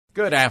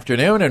Good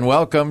afternoon and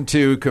welcome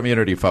to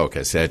Community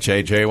Focus at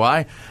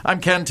JJY. I'm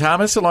Ken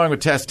Thomas along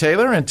with Tess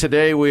Taylor, and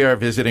today we are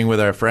visiting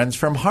with our friends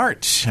from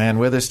Heart. And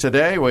with us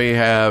today we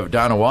have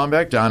Donna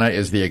Wambeck. Donna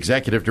is the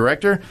Executive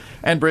Director,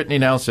 and Brittany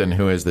Nelson,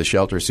 who is the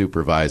Shelter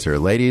Supervisor.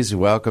 Ladies,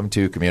 welcome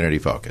to Community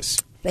Focus.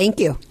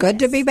 Thank you. Good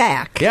to be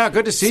back. Yeah,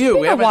 good to see you.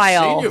 We haven't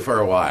seen you for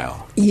a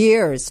while. 2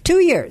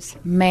 years.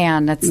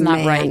 Man, that's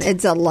not right.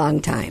 It's a long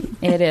time.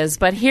 It is.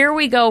 But here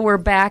we go. We're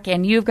back,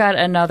 and you've got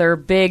another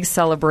big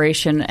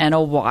celebration and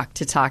a walk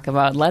to talk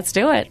about. Let's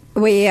do it.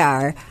 We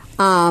are.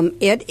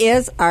 It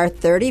is our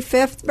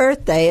 35th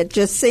birthday. It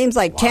just seems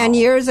like 10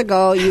 years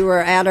ago you were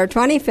at our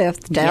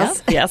 25th,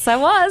 Tess. Yes, I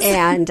was.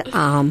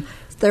 And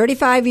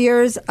 35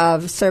 years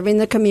of serving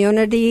the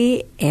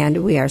community,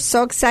 and we are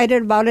so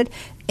excited about it.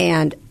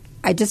 And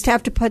I just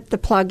have to put the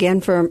plug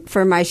in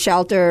for my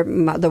shelter,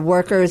 the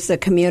workers, the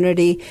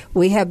community.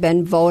 We have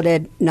been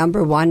voted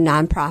number one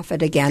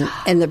nonprofit again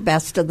in the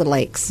best of the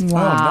lakes.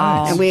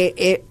 Wow. And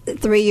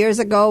 3 years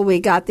ago we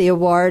got the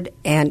award,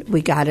 and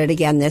we got it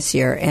again this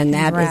year. And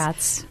that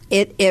Congrats.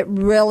 It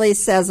really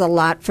says a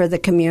lot for the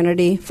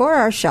community, for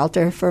our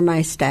shelter, for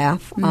my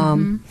staff,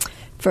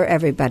 for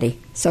everybody.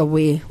 So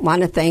we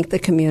want to thank the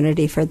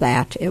community for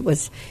that.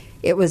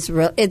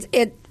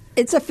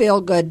 It's a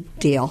feel good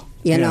deal.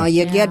 You know,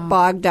 you get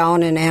bogged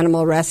down in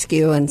animal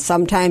rescue, and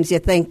sometimes you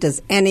think,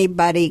 does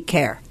anybody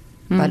care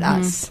but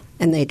us?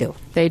 And they do.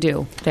 They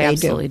do. They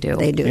absolutely do.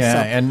 They do. Yeah, So,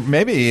 and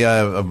maybe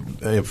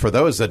for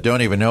those that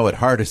don't even know what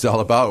Heart is all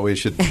about, we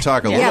should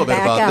talk a little bit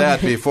about that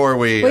before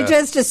we... We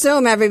just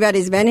assume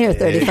everybody's been here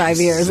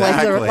 35 years,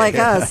 like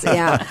us.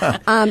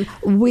 Yeah.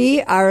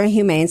 We are a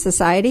humane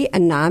society, a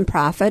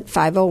nonprofit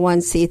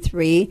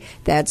 501c3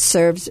 that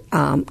serves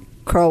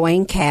Crow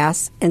Wing,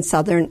 Cass, and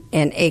Southern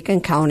and Aiken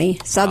County,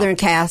 Southern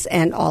Cass,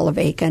 and all of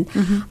Aiken.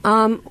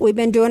 We've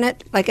been doing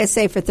it, like I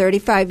say, for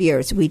 35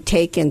 years. We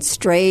take in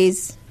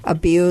strays,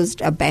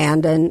 abused,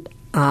 abandoned,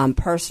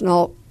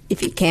 personal.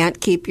 If you can't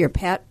keep your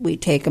pet, we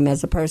take them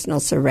as a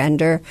personal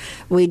surrender.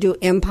 We do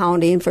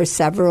impounding for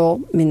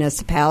several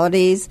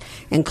municipalities,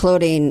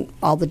 including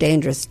all the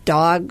dangerous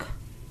dog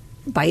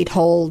bite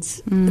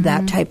holds,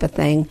 that type of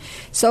thing.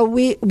 So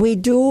we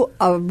do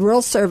a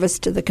real service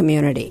to the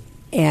community.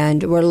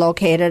 And we're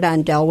located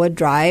on Delwood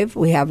Drive.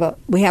 We have a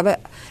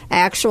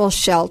actual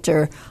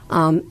shelter.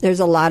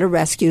 There's a lot of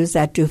rescues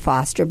that do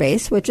foster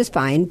base, which is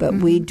fine, but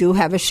we do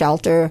have a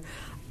shelter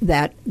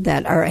that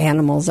our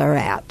animals are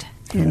at.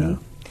 And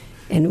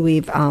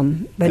we've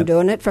been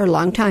doing it for a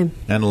long time.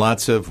 And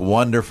lots of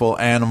wonderful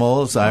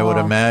animals, I would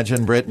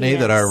imagine, Brittany,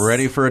 that are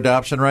ready for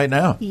adoption right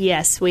now.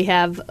 Yes, we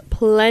have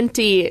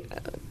plenty.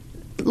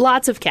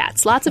 Lots of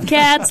cats, lots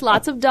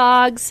of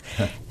dogs.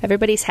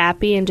 Everybody's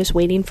happy and just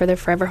waiting for their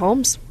forever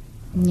homes.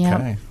 Yeah.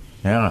 Okay.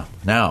 Yeah.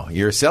 Now,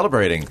 you're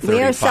celebrating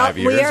 35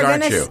 years,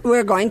 aren't you?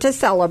 We're going to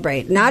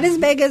celebrate. Not as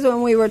big as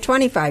when we were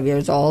 25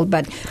 years old,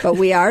 but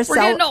we are. We're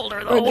getting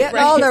older, though. We're getting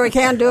older. We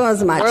can't do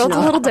as much. We're a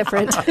little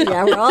different.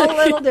 Yeah, we're all a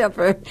little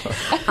different.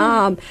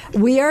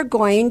 We are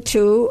going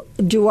to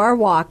do our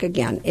walk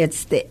again.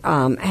 It's the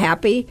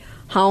Happy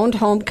Hound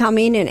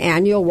Homecoming and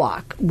Annual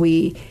Walk.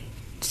 We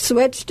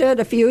switched it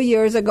a few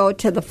years ago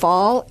to the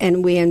fall,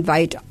 and we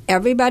invite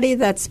everybody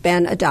that's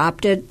been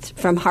adopted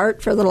from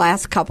Heart for the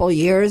last couple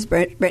years.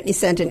 Brittany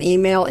sent an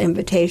email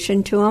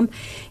invitation to them,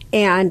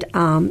 and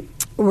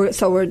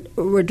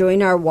we're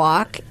doing our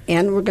walk,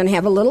 and we're going to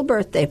have a little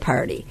birthday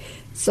party.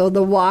 So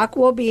the walk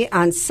will be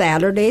on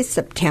Saturday,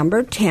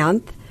 September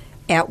 10th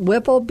at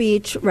Whipple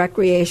Beach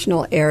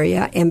Recreational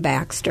Area in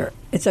Baxter.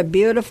 It's a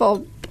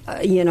beautiful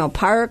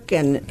park,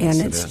 and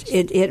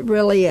it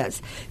really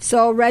is.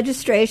 So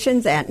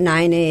registration's at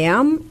 9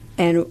 a.m.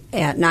 and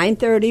at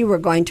 9:30 we're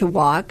going to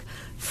walk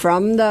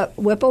from the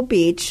Whipple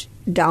Beach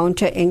down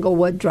to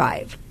Englewood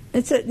Drive.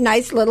 It's a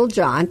nice little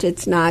jaunt.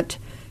 It's not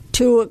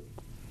too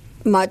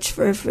much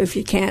for if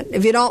you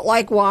don't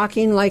like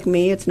walking like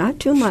me. It's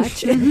not too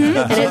much. And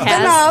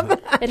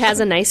it has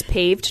a nice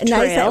paved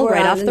trail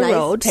right off the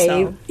road.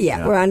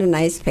 We're on a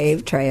nice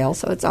paved trail,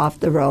 so it's off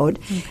the road.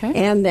 Okay.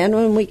 And then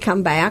when we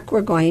come back,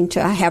 we're going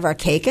to have our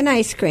cake and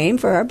ice cream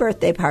for our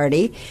birthday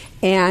party,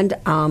 and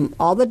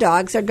all the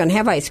dogs are going to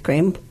have ice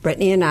cream.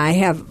 Brittany and I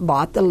have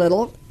bought the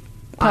little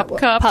Pup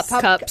cups.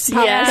 Cups.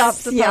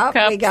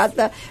 Yeah, we got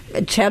the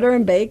cheddar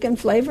and bacon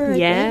flavor.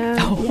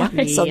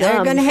 So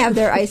they're going to have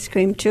their ice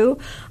cream too.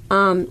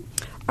 Our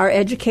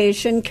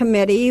education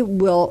committee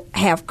will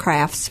have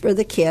crafts for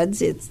the kids.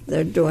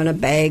 They're doing a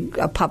bag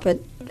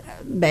puppet.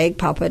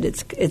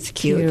 It's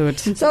cute.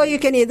 So you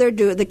can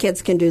the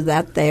kids can do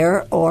that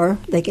there, or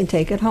they can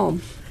take it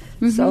home.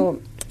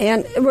 So.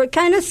 And we're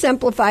kind of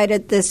simplified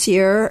it this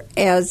year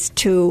as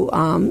to,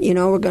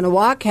 we're going to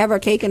walk, have our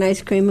cake and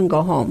ice cream, and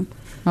go home.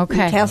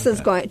 Okay. Tess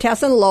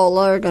and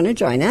Lola are going to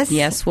join us.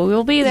 Yes, we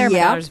will be there. My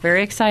daughter's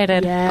very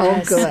excited.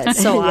 Yes. Oh, good.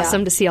 So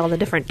awesome to see all the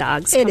different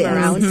dogs come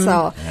around.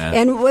 So,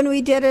 and when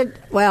we did it,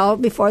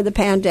 before the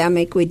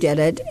pandemic, we did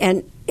it,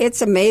 and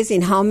it's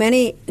amazing how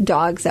many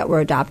dogs that were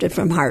adopted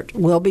from Heart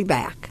will be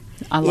back.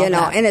 I love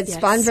that. And it's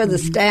fun for the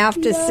staff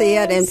to see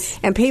it,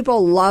 and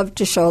people love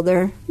to show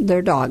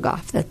their dog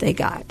off that they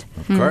got.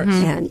 Of course.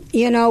 And,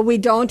 we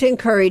don't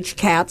encourage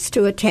cats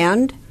to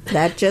attend.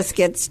 That just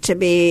gets to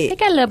be... They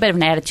got a little bit of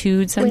an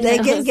attitude sometimes. They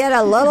can get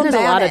a little There's a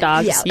lot of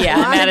dogs. Yeah,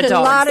 a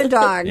lot of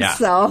dogs. Yeah.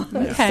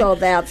 So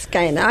that's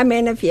kind of... I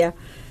mean, if you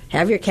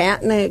have your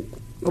cat in a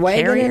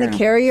wagon in a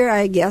carrier,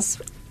 I guess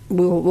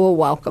we'll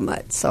welcome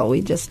it. So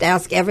we just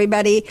ask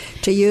everybody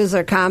to use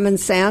their common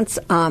sense.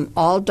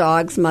 All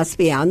dogs must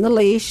be on the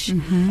leash.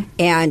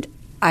 And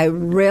I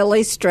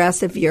really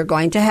stress if you're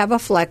going to have a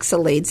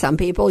Flex-A-Lead, some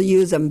people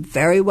use them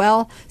very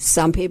well.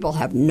 Some people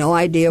have no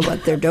idea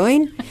what they're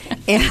doing.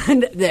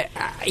 And,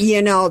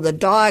 the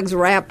dog's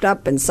wrapped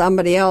up in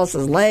somebody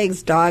else's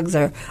legs. Dogs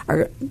are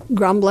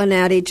grumbling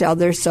at each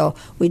other. So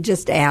we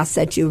just ask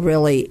that you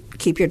really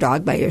keep your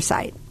dog by your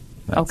side.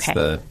 That's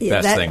the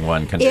best thing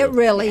one can do. It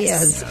really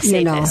is,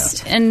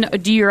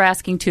 And you're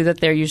asking, too, that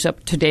they're usually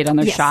up to date on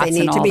their shots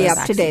and all they need to be their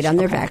up to date on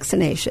their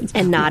vaccinations.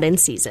 And not in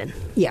season.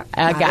 Yeah.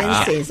 Not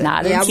in season.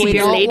 Not in season. Keep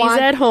your ladies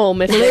at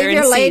home if they're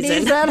in season. Leave your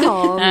ladies at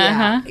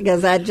home,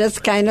 because that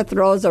just kind of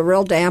throws a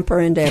real damper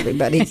into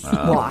everybody's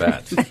walk.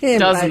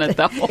 Doesn't it,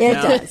 though?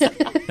 It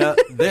does. Now,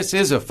 this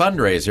is a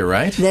fundraiser,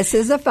 right? This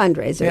is a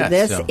fundraiser. Yeah,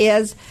 this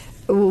is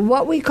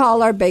what we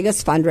call our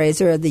biggest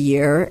fundraiser of the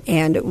year,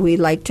 and we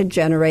like to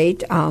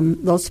generate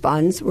those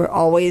funds. We're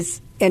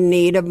always in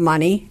need of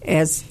money,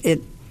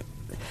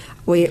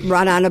 we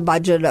run on a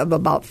budget of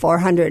about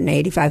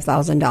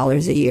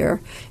 $485,000 a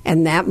year,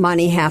 and that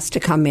money has to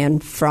come in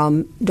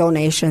from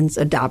donations,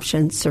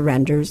 adoptions,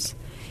 surrenders.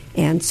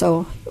 And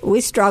so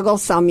we struggle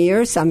some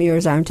years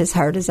aren't as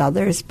hard as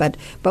others, but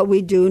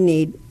we do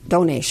need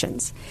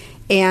donations.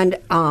 And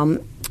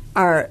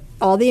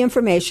all the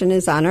information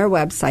is on our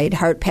website,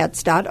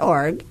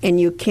 heartpets.org,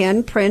 and you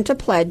can print a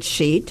pledge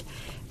sheet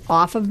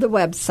off of the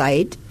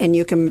website, and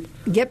you can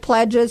get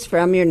pledges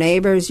from your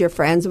neighbors, your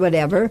friends,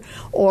 whatever,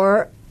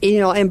 or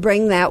and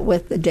bring that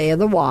with the day of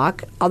the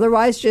walk.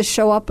 Otherwise, just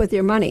show up with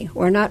your money.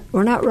 We're not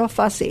real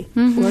fussy.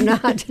 We're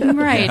not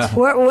right.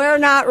 We're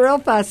not real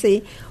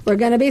fussy. We're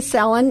going to be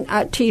selling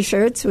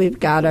T-shirts. We've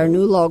got our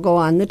new logo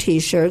on the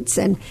T-shirts,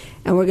 and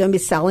we're going to be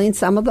selling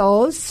some of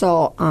those.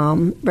 So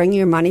bring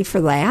your money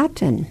for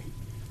that, and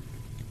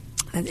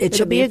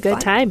It'll be a good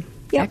time.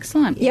 Yep.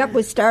 Excellent. Yep,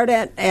 we start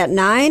at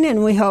 9,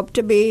 and we hope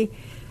to be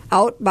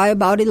out by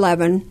about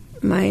 11.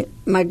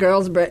 My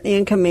girls, Brittany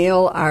and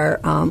Camille,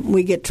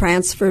 we get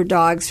transfer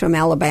dogs from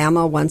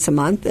Alabama once a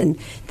month, and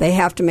they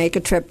have to make a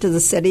trip to the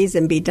cities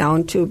and be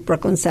down to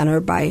Brooklyn Center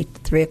by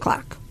 3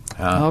 o'clock.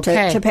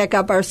 To pick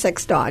up our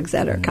 6 dogs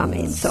that are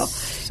coming. So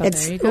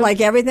it's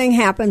like everything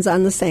happens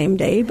on the same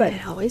day, but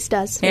it always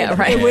does. Yeah,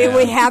 right.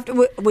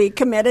 We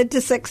committed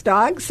to 6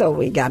 dogs, so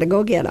we got to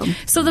go get them.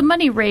 So the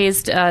money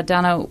raised,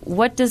 Donna,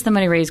 what does the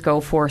money raised go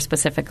for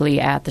specifically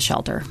at the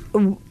shelter?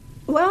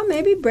 Well,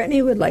 maybe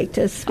Brittany would like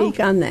to speak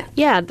on that.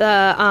 Yeah,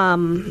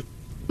 the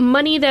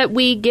money that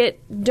we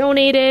get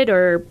donated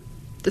or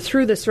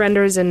through the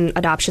surrenders and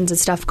adoptions and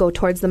stuff go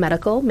towards the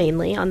medical,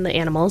 mainly on the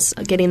animals,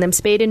 getting them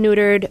spayed and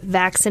neutered,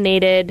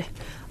 vaccinated.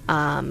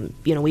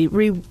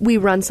 We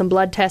run some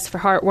blood tests for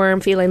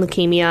heartworm, feline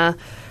leukemia,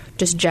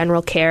 just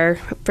general care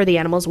for the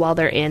animals while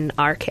they're in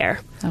our care.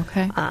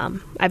 Okay. I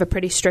have a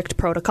pretty strict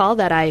protocol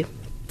that I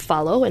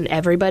follow, and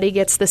everybody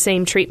gets the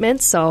same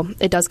treatment, so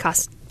it does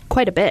cost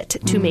quite a bit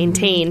to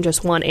maintain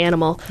just one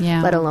animal,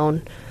 let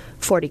alone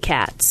 40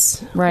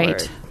 cats.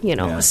 Right.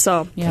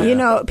 So.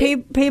 Yeah.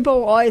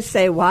 People always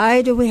say,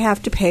 why do we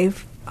have to pay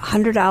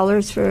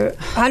 $100 for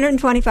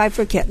 $125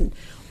 for a kitten?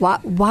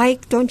 Why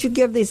don't you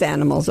give these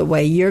animals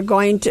away? You're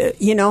going to,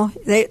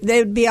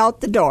 they'd be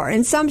out the door.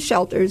 And some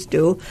shelters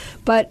do.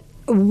 But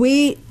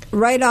right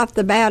off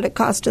the bat, it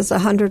cost us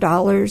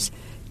 $100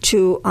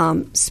 to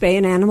spay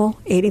an animal,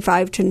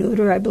 $85 to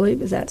neuter, I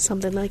believe. Is that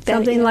something like that?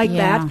 Something like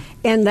that.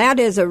 And that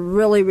is a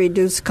really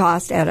reduced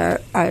cost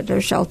at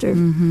our shelter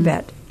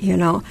vet,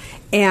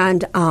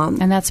 And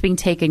that's being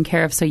taken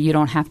care of so you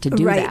don't have to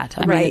do that.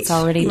 I mean, it's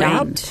already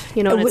done. And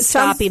it's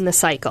stopping the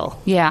cycle.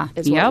 Yeah.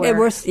 Is what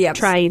we're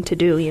trying to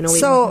do.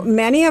 So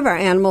many of our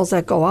animals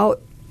that go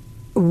out,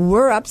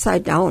 we're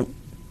upside down.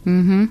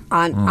 On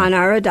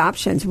our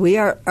adoptions. We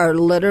are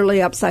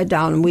literally upside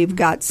down. We've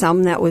got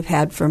some that we've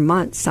had for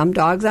months. Some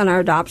dogs on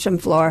our adoption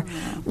floor.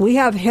 We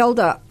have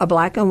Hilda, a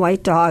black and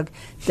white dog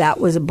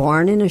that was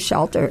born in a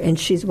shelter, and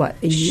she's what?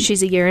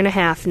 She's a year and a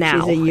half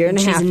now. She's a year and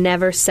a half. She's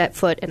never set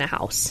foot in a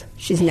house.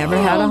 She's never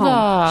had a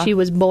home. She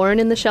was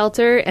born in the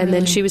shelter, and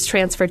then she was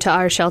transferred to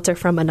our shelter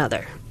from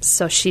another.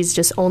 So she's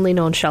just only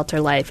known shelter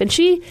life. And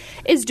she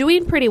is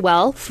doing pretty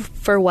well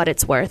for what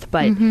it's worth,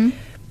 but...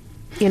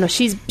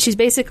 she's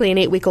basically an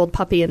 8-week-old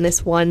puppy in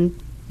this one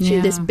She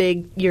has this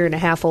big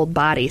 1.5-year-old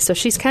body, so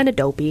she's kind of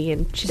dopey,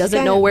 and she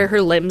doesn't know where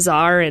her limbs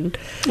are. And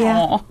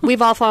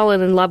we've all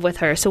fallen in love with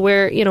her. So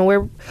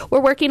we're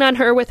working on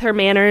her with her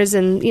manners,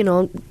 and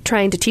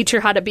trying to teach her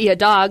how to be a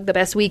dog the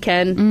best we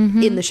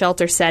can in the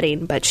shelter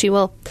setting. But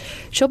she'll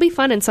be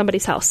fun in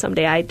somebody's house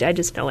someday. I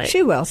just know it.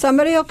 She will.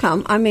 Somebody will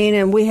come. I mean,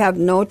 and we have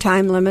no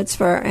time limits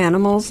for our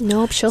animals.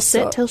 Nope, she'll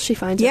sit till she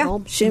finds a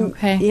home.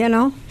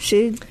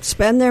 She'd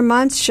spend their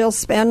months. She'll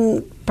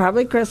spend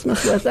probably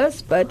Christmas with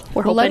us, but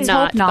we're hoping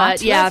not.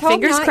 But yeah,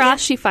 fingers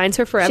crossed she finds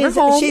her forever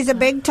home. She's a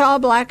big, tall,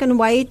 black and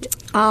white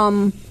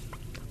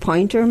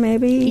pointer,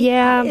 maybe.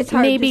 Yeah, it's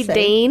hard maybe to say.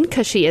 Dane,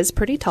 because she is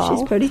pretty tall.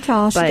 She's pretty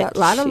tall. She's got a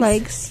lot of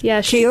legs.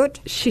 Yeah, cute.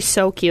 She's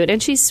so cute,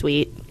 and she's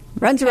sweet.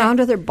 Runs around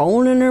with her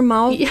bone in her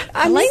mouth. Yeah.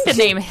 I like the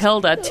name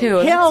Hilda too.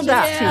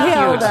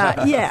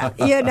 Hilda.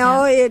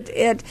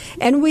 Yeah.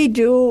 And we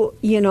do,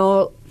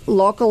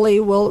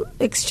 locally we'll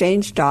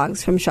exchange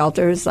dogs from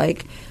shelters.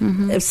 Like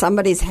if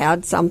somebody's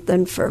had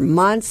something for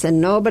months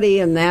and nobody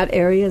in that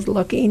area is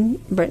looking,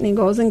 Brittany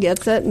goes and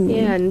gets it.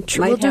 And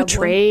we'll do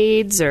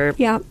trades or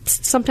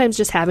sometimes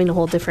just having a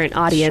whole different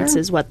audience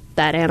is what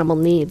that animal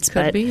needs.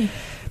 Could be.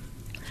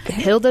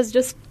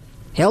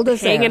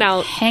 Hilda's hanging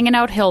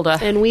out Hilda,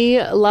 and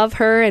we love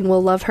her, and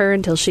we'll love her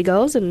until she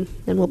goes, and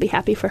we'll be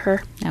happy for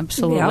her.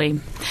 Absolutely.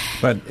 Yep.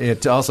 But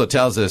it also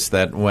tells us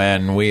that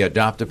when we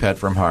adopt a pet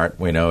from Heart,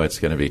 we know it's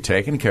going to be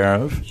taken care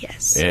of.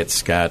 Yes.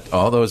 It's got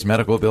all those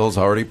medical bills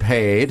already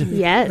paid.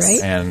 Yes.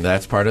 Right. And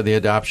that's part of the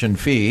adoption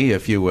fee,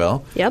 if you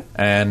will. Yep.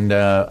 And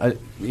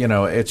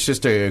it's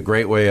just a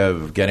great way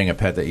of getting a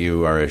pet that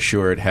you are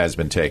assured has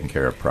been taken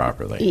care of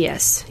properly.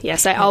 Yes.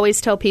 I always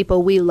tell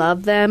people we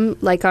love them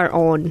like our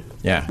own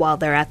while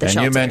they're at the shelter.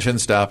 And you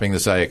mentioned stopping the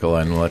cycle,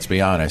 and let's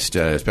be honest,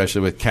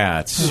 especially with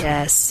cats.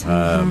 Yes.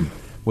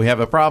 We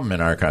have a problem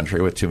in our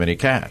country with too many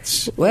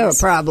cats. We have a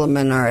problem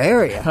in our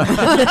area.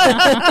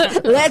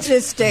 Let's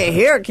just stay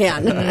here,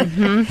 Ken.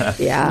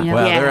 Yeah.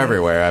 Well, they're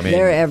everywhere. I mean,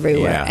 they're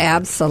everywhere. Yeah.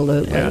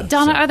 Absolutely. Yeah.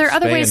 Donna, are there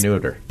other Spay ways and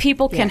neuter.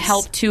 people can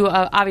help to?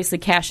 Obviously,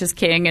 cash is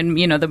king, and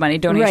the money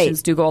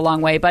donations do go a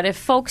long way. But if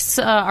folks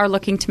are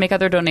looking to make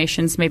other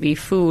donations, maybe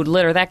food,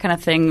 litter, that kind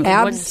of thing,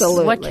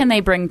 absolutely, what can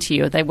they bring to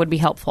you that would be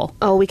helpful?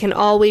 Oh, we can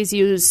always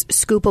use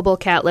scoopable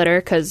cat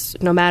litter because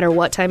no matter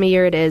what time of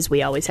year it is,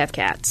 we always have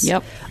cats.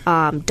 Yep.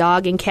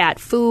 Dog and cat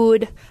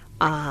food,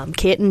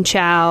 kitten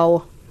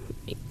chow,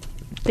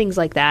 things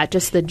like that,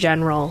 just the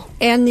general.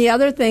 And the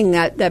other thing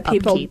that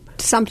people upkeep.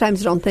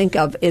 sometimes don't think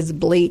of is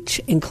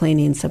bleach and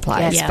cleaning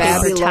supplies. Yes.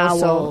 Fabuloso. Paper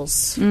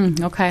towels.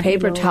 Okay.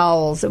 Paper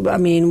towels. I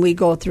mean, we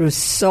go through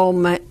so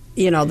much,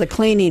 the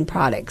cleaning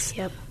products.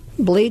 Yep.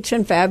 Bleach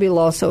and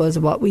Fabuloso is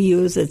what we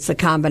use. It's a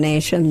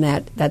combination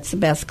that's the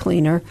best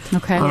cleaner.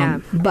 Okay.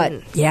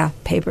 But,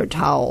 paper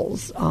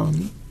towels.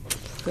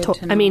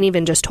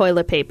 Even just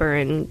toilet paper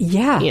and,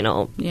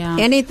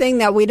 anything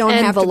that we don't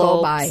have to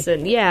go by.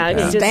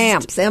 And,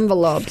 stamps,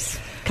 envelopes,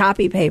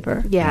 copy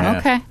paper. Yeah.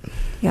 Okay.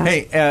 Yeah.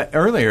 Hey,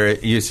 earlier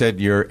you said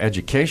your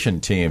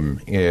education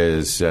team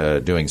is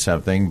doing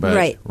something,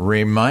 but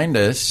remind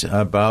us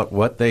about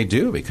what they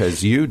do,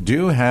 because you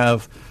do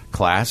have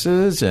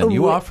classes and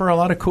you offer a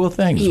lot of cool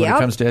things when it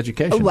comes to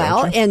education.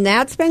 Well, and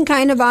that's been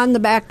kind of on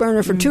the back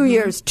burner for 2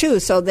 years too.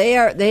 So they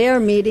are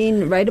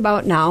meeting right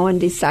about now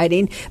and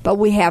deciding. But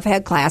we have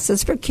had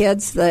classes for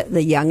kids,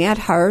 the Young at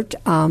Heart,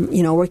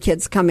 where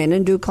kids come in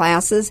and do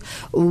classes.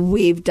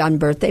 We've done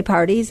birthday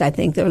parties. I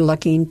think they're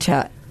looking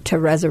to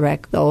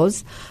resurrect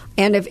those.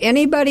 And if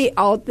anybody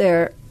out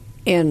there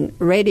in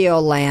Radio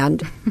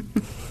Land,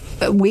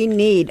 we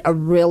need a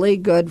really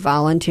good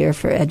volunteer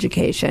for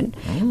education.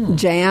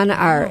 Jan,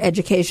 our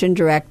education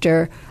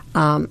director,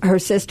 her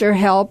sister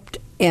helped,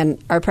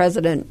 and our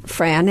president,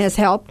 Fran, has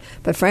helped.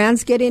 But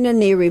Fran's getting a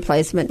knee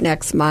replacement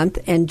next month,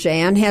 and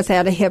Joanne has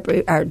had a hip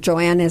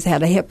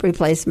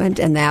replacement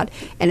and that.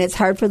 And it's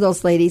hard for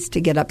those ladies to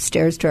get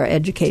upstairs to our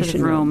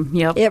education room.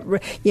 Yep.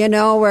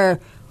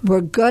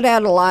 We're good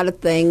at a lot of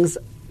things,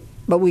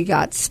 but we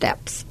got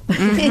steps.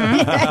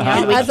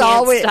 That's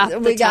all we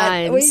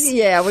got.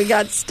 We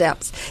got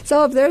steps.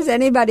 So if there's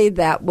anybody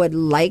that would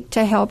like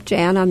to help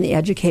Jan on the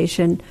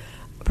education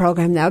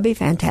program, that would be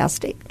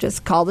fantastic.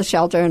 Just call the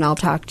shelter and I'll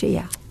talk to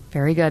you.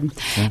 Very good.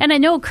 And I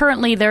know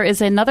currently there is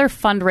another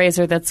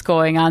fundraiser that's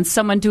going on,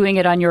 someone doing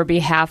it on your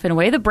behalf in a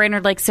way. The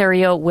Brainerd Lakes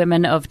Area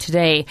Women of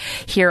Today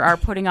here are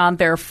putting on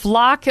their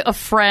Flock a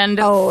Friend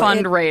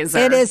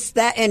fundraiser. It is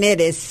that, and it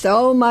is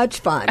so much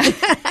fun.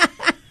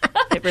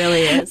 It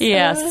really is.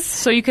 Yes.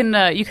 So you can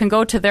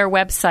go to their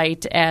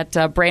website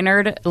at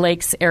Brainerd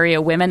Lakes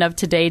Area Women of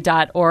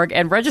Today.org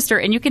and register,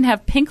 and you can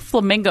have pink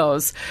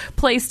flamingos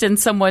placed in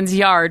someone's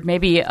yard.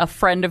 Maybe a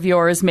friend of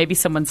yours, maybe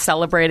someone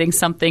celebrating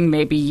something,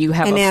 maybe you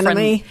have an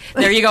enemy.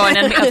 There you go,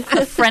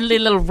 a friendly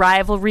little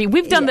rivalry.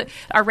 We've done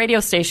our radio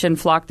station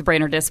flocked the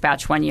Brainerd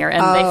Dispatch one year,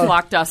 and they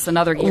flocked us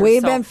another year.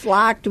 We've been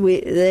flocked.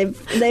 They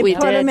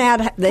put them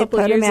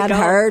at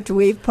Heart.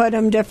 We've put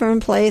them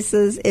different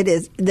places.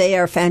 They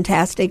are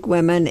fantastic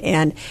women,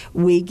 and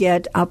we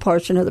get a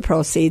portion of the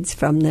proceeds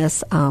from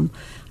this.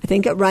 I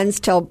think it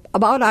runs till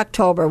about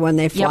October when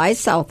they fly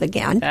south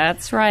again.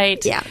 That's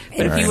right. Yeah.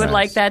 But if you would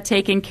like that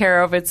taken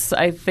care of, I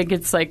think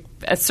it's like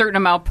a certain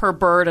amount per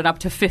bird and up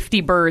to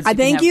 50 birds. I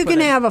think you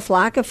can have a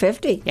flock of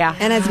 50. Yeah.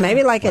 And it's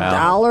maybe like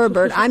 $1 a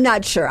bird. I'm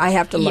not sure. I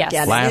have to look at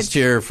it. Last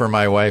year for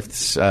my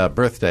wife's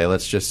birthday,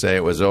 let's just say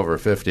it was over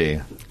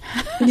 50.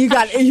 You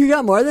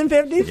got more than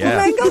 50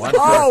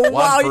 flamingos?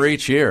 One for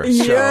each year.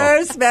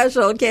 You're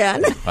special,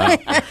 Ken.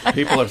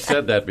 People have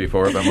said that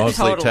before, but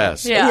mostly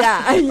Tess.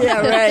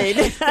 Yeah,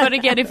 right. But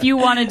again, if you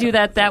want to do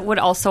that, that would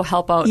also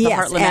help out the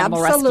Heartland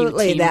Animal Rescue team.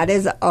 Absolutely. That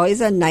is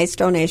always a nice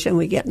donation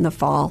we get in the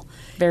fall.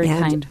 Very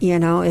kind. You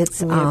know,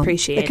 it's we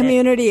appreciate the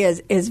community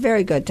is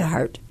very good to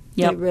Heart.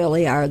 Yep. They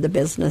really are, the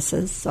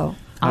businesses. So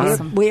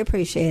awesome. We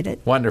appreciate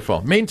it.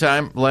 Wonderful.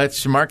 Meantime,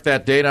 let's mark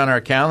that date on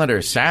our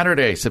calendar.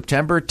 Saturday,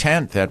 September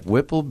 10th at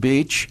Whipple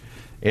Beach.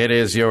 It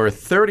is your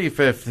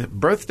 35th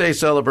birthday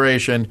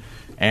celebration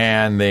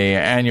and the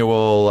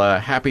annual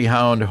Happy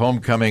Hound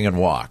Homecoming and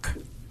Walk.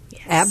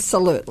 Yes.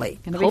 Absolutely.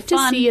 Hope to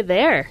see you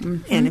there.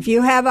 Mm-hmm. And if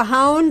you have a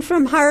hound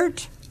from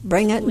Heart,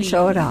 bring it and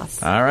show it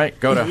off. All right.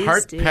 Go to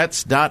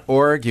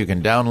heartpets.org. You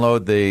can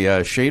download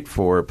the sheet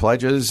for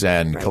pledges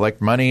and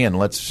collect money, and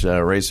let's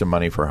raise some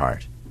money for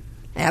Heart.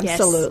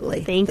 Absolutely.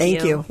 Yes.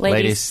 Thank you.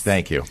 Ladies,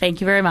 thank you. Thank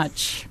you very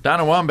much.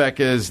 Donna Wambeck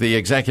is the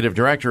executive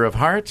director of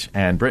Heart,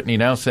 and Brittany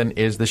Nelson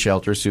is the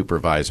shelter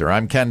supervisor.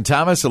 I'm Ken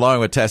Thomas,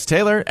 along with Tess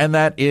Taylor, and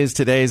that is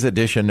today's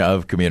edition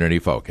of Community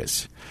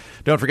Focus.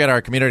 Don't forget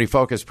our Community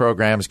Focus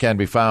programs can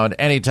be found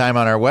anytime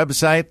on our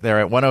website. They're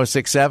at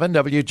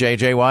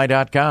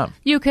 1067wjjy.com.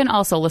 You can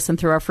also listen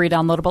through our free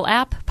downloadable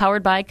app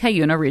powered by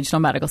Cuyuna Regional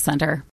Medical Center.